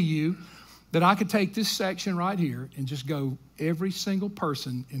guarantee you that I could take this section right here and just go every single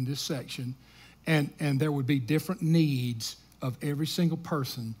person in this section, and there would be different needs of every single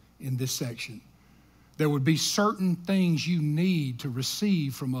person in this section. There would be certain things you need to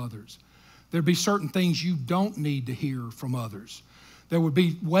receive from others. There'd be certain things you don't need to hear from others. There would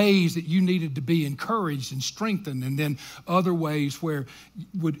be ways that you needed to be encouraged and strengthened, and then other ways where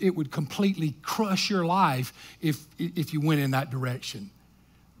it would completely crush your life if you went in that direction.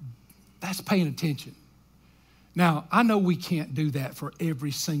 That's paying attention. Now, I know we can't do that for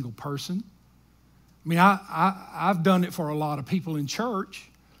every single person. I mean, I've done it for a lot of people in church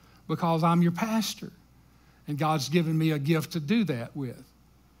because I'm your pastor, and God's given me a gift to do that with.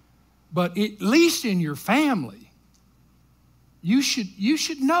 But at least in your family, you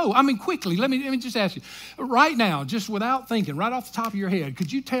should know. I mean, quickly, let me just ask you. Right now, just without thinking, right off the top of your head,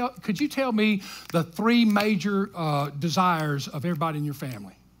 could you tell me the 3 major desires of everybody in your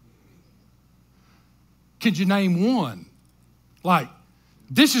family? Could you name one? Like,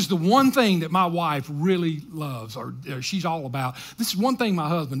 this is the one thing that my wife really loves, or she's all about. This is one thing my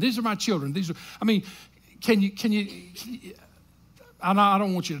husband, these are my children. Can you, I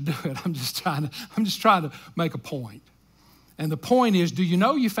don't want you to do it. I'm just trying to make a point. And the point is, do you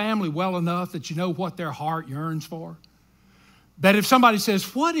know your family well enough that you know what their heart yearns for? That if somebody says,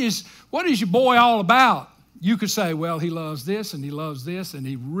 what is your boy all about? You could say, well, he loves this and he loves this and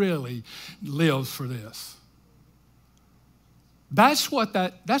he really lives for this. That's what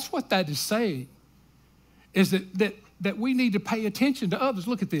that is saying, is that we need to pay attention to others.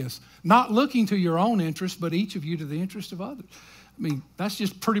 Look at this. Not looking to your own interest, but each of you to the interest of others. I mean, that's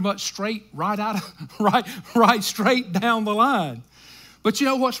just pretty much straight right straight down the line. But you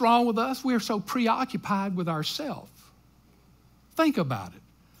know what's wrong with us? We're so preoccupied with ourselves. Think about it.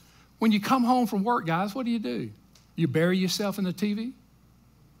 When you come home from work, guys, what do? You bury yourself in the TV?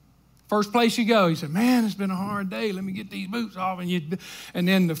 First place you go, you say, man, it's been a hard day. Let me get these boots off. And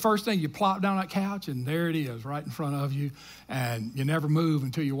then the first thing, you plop down that couch, and there it is right in front of you. And you never move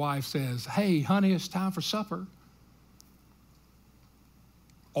until your wife says, hey, honey, it's time for supper.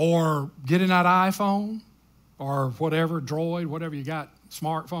 Or get in that iPhone or whatever, Droid, whatever you got,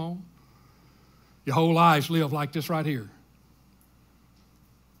 smartphone. Your whole lives live like this right here.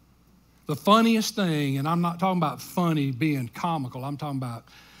 The funniest thing, and I'm not talking about funny being comical, I'm talking about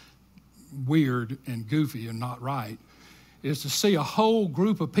weird and goofy and not right, is to see a whole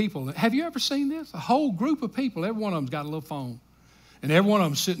group of people. Have you ever seen this? A whole group of people, every one of them's got a little phone. And every one of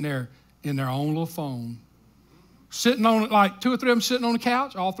them sitting there in their own little phone. Sitting on it, like 2 or 3 of them sitting on the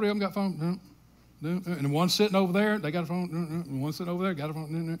couch, all 3 of them got phone. And one sitting over there, they got a phone. And one sitting over there, got a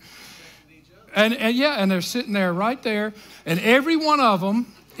phone. And they're sitting there right there, and every one of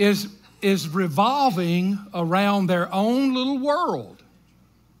them is revolving around their own little world.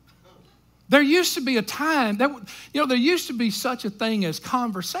 There used to be a time that, there used to be such a thing as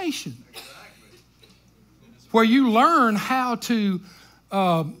conversation, where you learn how to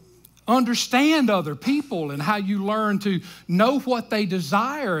understand other people, and how you learn to know what they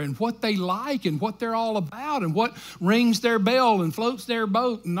desire and what they like and what they're all about and what rings their bell and floats their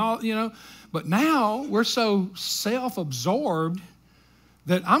boat and all, But now we're so self-absorbed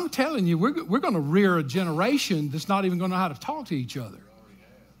that I'm telling you, we're going to rear a generation that's not even going to know how to talk to each other.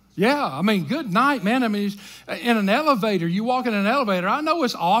 Yeah, I mean, good night, man. I mean, in an elevator, you walk in an elevator. I know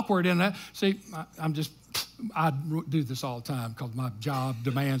it's awkward in that. See, I do this all the time because my job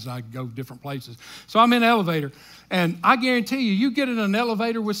demands I go different places. So I'm in an elevator, and I guarantee you get in an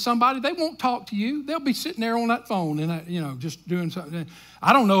elevator with somebody, they won't talk to you. They'll be sitting there on that phone and just doing something.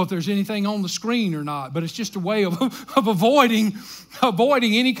 I don't know if there's anything on the screen or not, but it's just a way of avoiding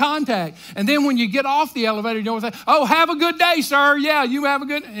any contact. And then when you get off the elevator, you say, "Oh, have a good day, sir. Yeah, you have a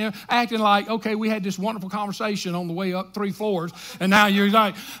good," acting like, okay, we had this wonderful conversation on the way up 3 floors, and now you're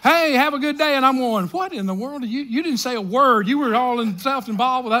like, "Hey, have a good day," and I'm going, "What in the world? You didn't say a word. You were all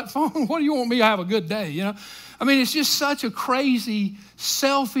self-involved with that phone. What do you want me to have a good day?" I mean, it's just such a crazy,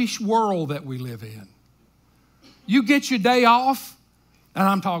 selfish world that we live in. You get your day off. And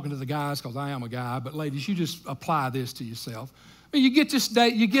I'm talking to the guys because I am a guy, but ladies, you just apply this to yourself. I mean, you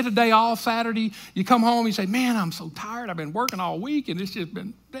get a day off Saturday, you come home, you say, "Man, I'm so tired. I've been working all week, and it's just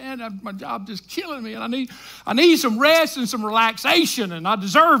been, my job just killing me, and I need some rest and some relaxation, and I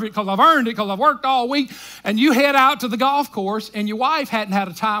deserve it because I've earned it because I've worked all week." And you head out to the golf course, and your wife hadn't had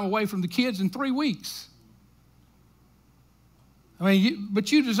a time away from the kids in 3 weeks. I mean,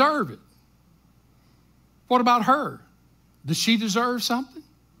 but you deserve it. What about her? Does she deserve something?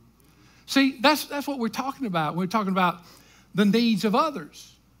 See, that's what we're talking about. We're talking about the needs of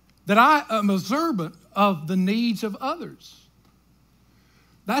others. That I am observant of the needs of others.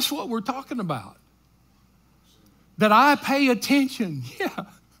 That's what we're talking about. That I pay attention. Yeah,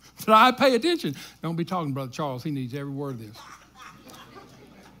 that I pay attention. Don't be talking to Brother Charles. He needs every word of this.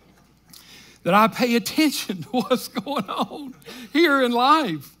 That I pay attention to what's going on here in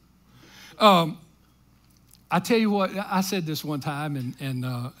life. I tell you what, I said this one time, and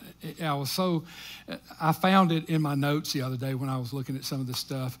I found it in my notes the other day when I was looking at some of this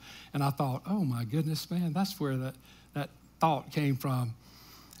stuff, and I thought, oh my goodness, man, that's where that thought came from.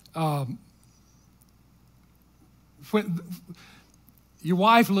 When your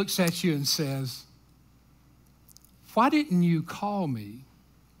wife looks at you and says, "Why didn't you call me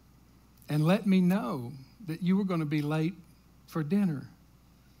and let me know that you were going to be late for dinner?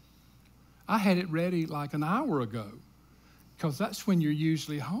 I had it ready like an hour ago," because that's when you're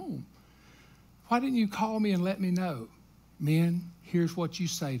usually home. "Why didn't you call me and let me know?" Men, here's what you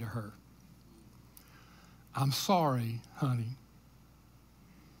say to her. "I'm sorry, honey,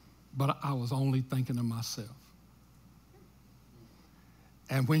 but I was only thinking of myself."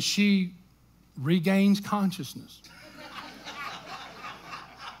 And when she regains consciousness,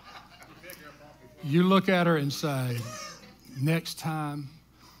 you look at her and say, "Next time,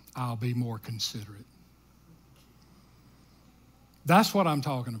 I'll be more considerate." That's what I'm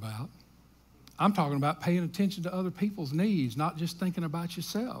talking about. I'm talking about paying attention to other people's needs, not just thinking about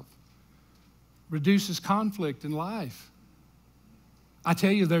yourself. Reduces conflict in life. I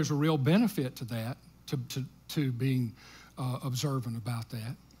tell you, there's a real benefit to that, to being observant about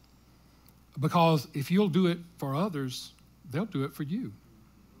that. Because if you'll do it for others, they'll do it for you.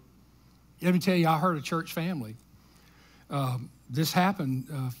 Let me tell you, I heard a church family. This happened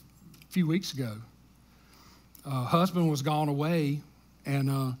a few weeks ago. Husband was gone away,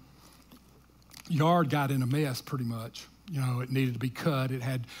 and yard got in a mess pretty much. It needed to be cut. It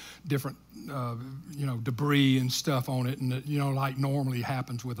had different, debris and stuff on it, and like normally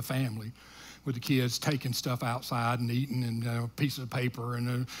happens with a family, with the kids taking stuff outside and eating, and pieces of paper,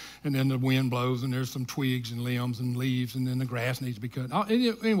 and then the wind blows, and there's some twigs and limbs and leaves, and then the grass needs to be cut.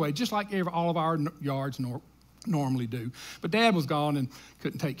 Anyway, just like all of our yards normally do. But Dad was gone and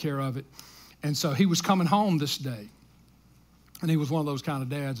couldn't take care of it. And so he was coming home this day. And he was one of those kind of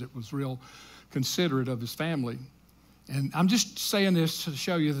dads that was real considerate of his family. And I'm just saying this to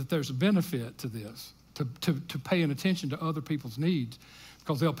show you that there's a benefit to this, to paying attention to other people's needs,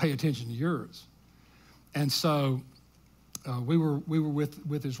 because they'll pay attention to yours. And so we were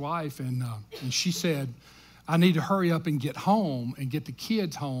with his wife, and she said, "I need to hurry up and get home and get the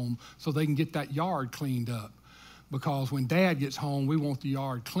kids home so they can get that yard cleaned up, because when Dad gets home, we want the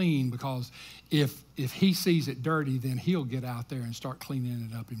yard clean, because if he sees it dirty, then he'll get out there and start cleaning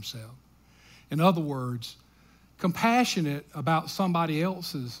it up himself. In other words, compassionate about somebody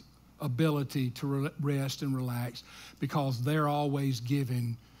else's ability to rest and relax because they're always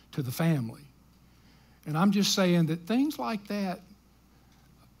giving to the family. And I'm just saying that things like that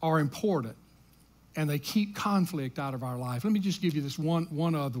are important, and they keep conflict out of our life. Let me just give you this one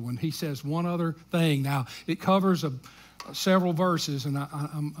other one. He says one other thing. Now, it covers several verses, and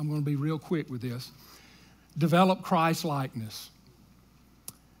I'm going to be real quick with this. Develop Christ-likeness.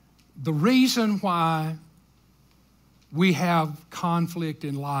 The reason why we have conflict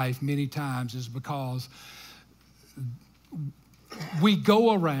in life many times is because we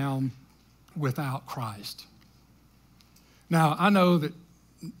go around without Christ. Now, I know that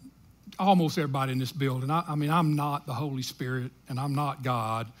almost everybody in this building, I mean, I'm not the Holy Spirit and I'm not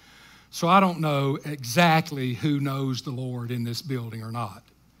God, so I don't know exactly who knows the Lord in this building or not.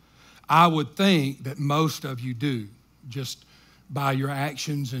 I would think that most of you do, just by your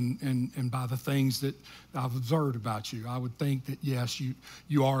actions and by the things that I've observed about you. I would think that, yes,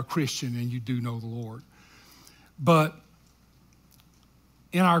 you are a Christian and you do know the Lord. But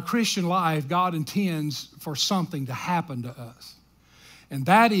in our Christian life, God intends for something to happen to us. And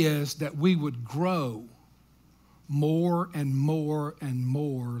that is that we would grow more and more and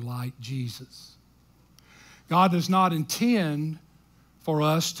more like Jesus. God does not intend for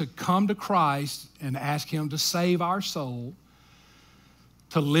us to come to Christ and ask Him to save our soul,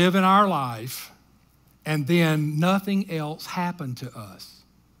 to live in our life, and then nothing else happen to us.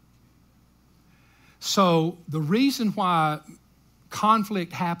 So the reason why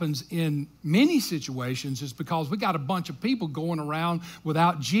conflict happens in many situations is because we got a bunch of people going around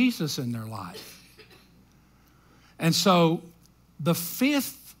without Jesus in their life. And so the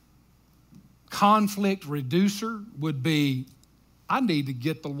fifth conflict reducer would be, I need to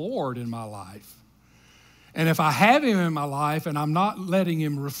get the Lord in my life. And if I have Him in my life and I'm not letting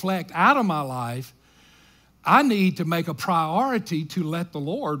Him reflect out of my life, I need to make a priority to let the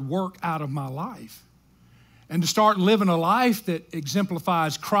Lord work out of my life and to start living a life that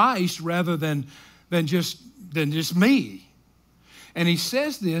exemplifies Christ rather than just me. And he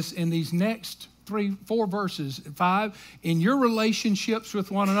says this in these next 3-4 verses. 5, in your relationships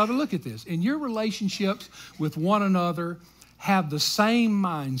with one another, look at this. In your relationships with one another, have the same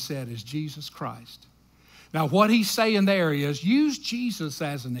mindset as Jesus Christ. Now, what he's saying there is use Jesus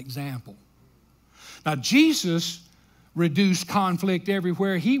as an example. Now, Jesus reduced conflict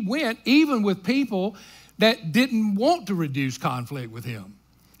everywhere he went, even with people that didn't want to reduce conflict with him.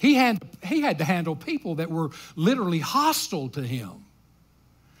 He had to handle people that were literally hostile to him.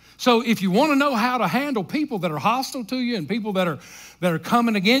 So if you want to know how to handle people that are hostile to you and people that are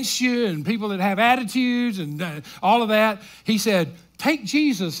coming against you and people that have attitudes and all of that, he said, take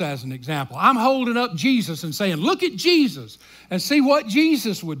Jesus as an example. I'm holding up Jesus and saying, look at Jesus and see what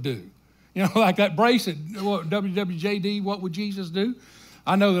Jesus would do. You know, like that bracelet, WWJD, what would Jesus do?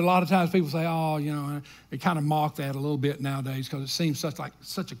 I know that a lot of times people say, oh, you know, they kind of mock that a little bit nowadays because it seems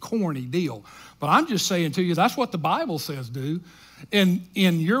such a corny deal. But I'm just saying to you, that's what the Bible says do. In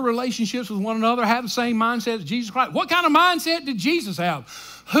your relationships with one another, have the same mindset as Jesus Christ. What kind of mindset did Jesus have?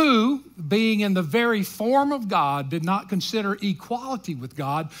 Who, being in the very form of God, did not consider equality with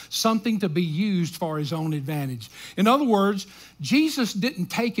God something to be used for his own advantage. In other words, Jesus didn't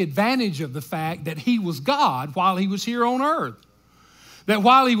take advantage of the fact that he was God while he was here on earth. That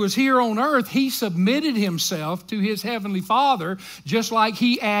while he was here on earth, he submitted himself to his heavenly Father, just like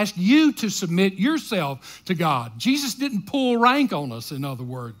he asked you to submit yourself to God. Jesus didn't pull rank on us, in other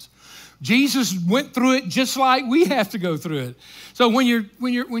words. Jesus went through it just like we have to go through it. So when you're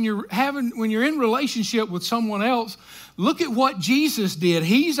in relationship with someone else, look at what Jesus did.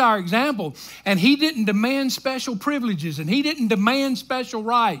 He's our example. And he didn't demand special privileges and he didn't demand special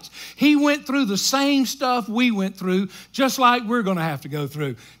rights. He went through the same stuff we went through, just like we're going to have to go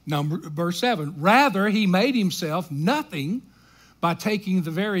through. Verse 7, rather he made himself nothing by taking the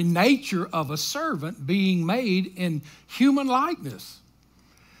very nature of a servant, being made in human likeness.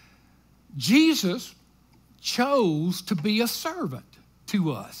 Jesus chose to be a servant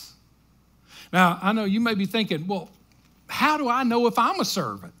to us. Now, I know you may be thinking, well, how do I know if I'm a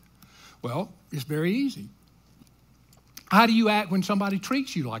servant? Well, it's very easy. How do you act when somebody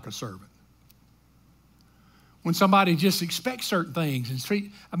treats you like a servant? When somebody just expects certain things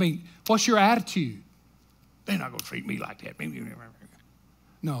and what's your attitude? They're not going to treat me like that.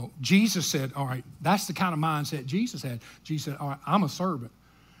 No, Jesus said, all right, that's the kind of mindset Jesus had. Jesus said, all right, I'm a servant,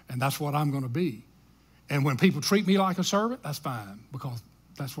 and that's what I'm going to be. And when people treat me like a servant, that's fine, because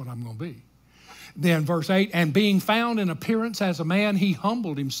that's what I'm going to be. Then verse 8, and being found in appearance as a man, he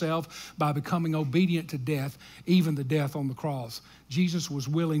humbled himself by becoming obedient to death, even the death on the cross. Jesus was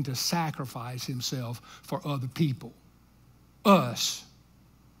willing to sacrifice himself for other people. Us.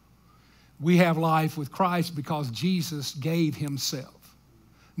 We have life with Christ because Jesus gave himself,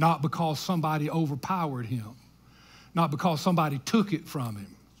 not because somebody overpowered him, not because somebody took it from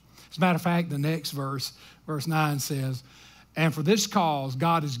him. As a matter of fact, the next verse, verse 9 says, and for this cause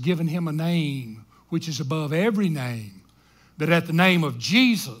God has given him a name which is above every name, that at the name of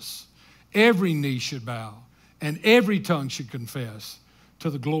Jesus every knee should bow and every tongue should confess to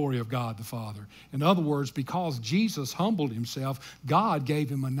the glory of God the Father. In other words, because Jesus humbled himself, God gave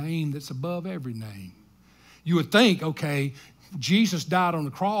him a name that's above every name. You would think, okay, Jesus died on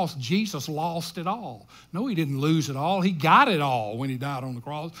the cross, Jesus lost it all. No, he didn't lose it all. He got it all when he died on the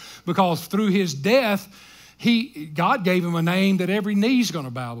cross, because through his death, God gave him a name that every knee's going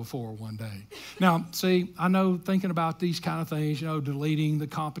to bow before one day. Now, see, I know thinking about these kind of things, deleting the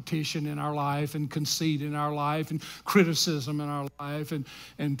competition in our life and conceit in our life and criticism in our life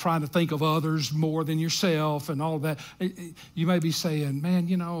and trying to think of others more than yourself and all of that. You may be saying, man,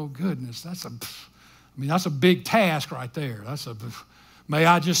 goodness, that's a big task right there. May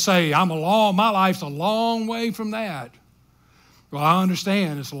I just say, my life's a long way from that. Well, I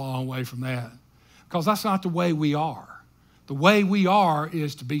understand it's a long way from that, because that's not the way we are. The way we are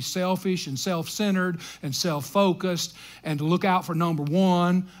is to be selfish and self-centered and self-focused and to look out for number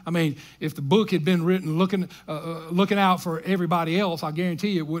one. I mean, if the book had been written looking out for everybody else, I guarantee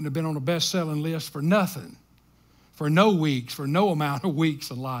you it wouldn't have been on a best-selling list for nothing, for no amount of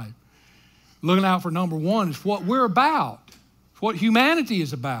weeks of life. Looking out for number one is what we're about. It's what humanity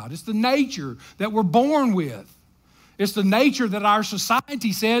is about. It's the nature that we're born with. It's the nature that our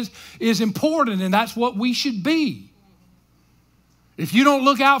society says is important, and that's what we should be. If you don't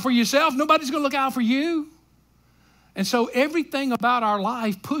look out for yourself, nobody's going to look out for you. And so everything about our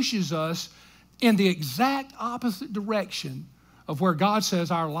life pushes us in the exact opposite direction of where God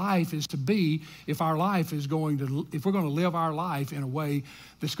says our life is to be if we're going to live our life in a way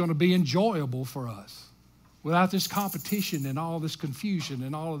that's going to be enjoyable for us, without this competition and all this confusion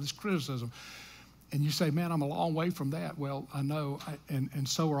and all of this criticism. And you say, man, I'm a long way from that. Well, I know, and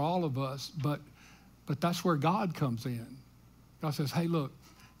so are all of us, but that's where God comes in. God says, hey, look,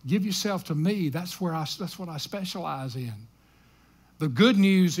 give yourself to me. That's what I specialize in. The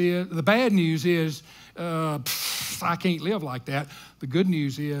bad news is, I can't live like that. The good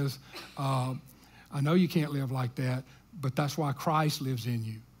news is, I know you can't live like that, but that's why Christ lives in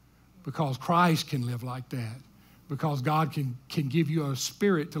you, because Christ can live like that. Because God can give you a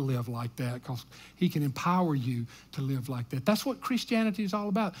spirit to live like that, because he can empower you to live like that. That's what Christianity is all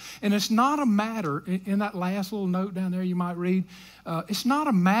about. And it's not a matter, in that last little note down there you might read, it's not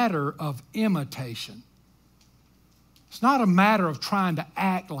a matter of imitation. It's not a matter of trying to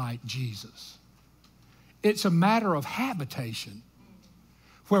act like Jesus. It's a matter of habitation,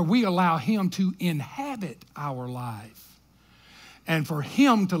 where we allow him to inhabit our life and for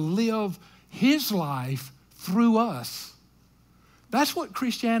him to live his life through us. That's what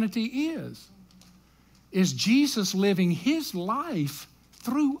Christianity is Jesus living his life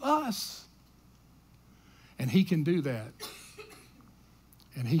through us. And he can do that.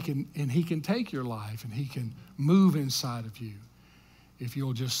 And he can take your life and he can move inside of you if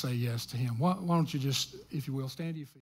you'll just say yes to him. Why don't you just, if you will, stand to your feet.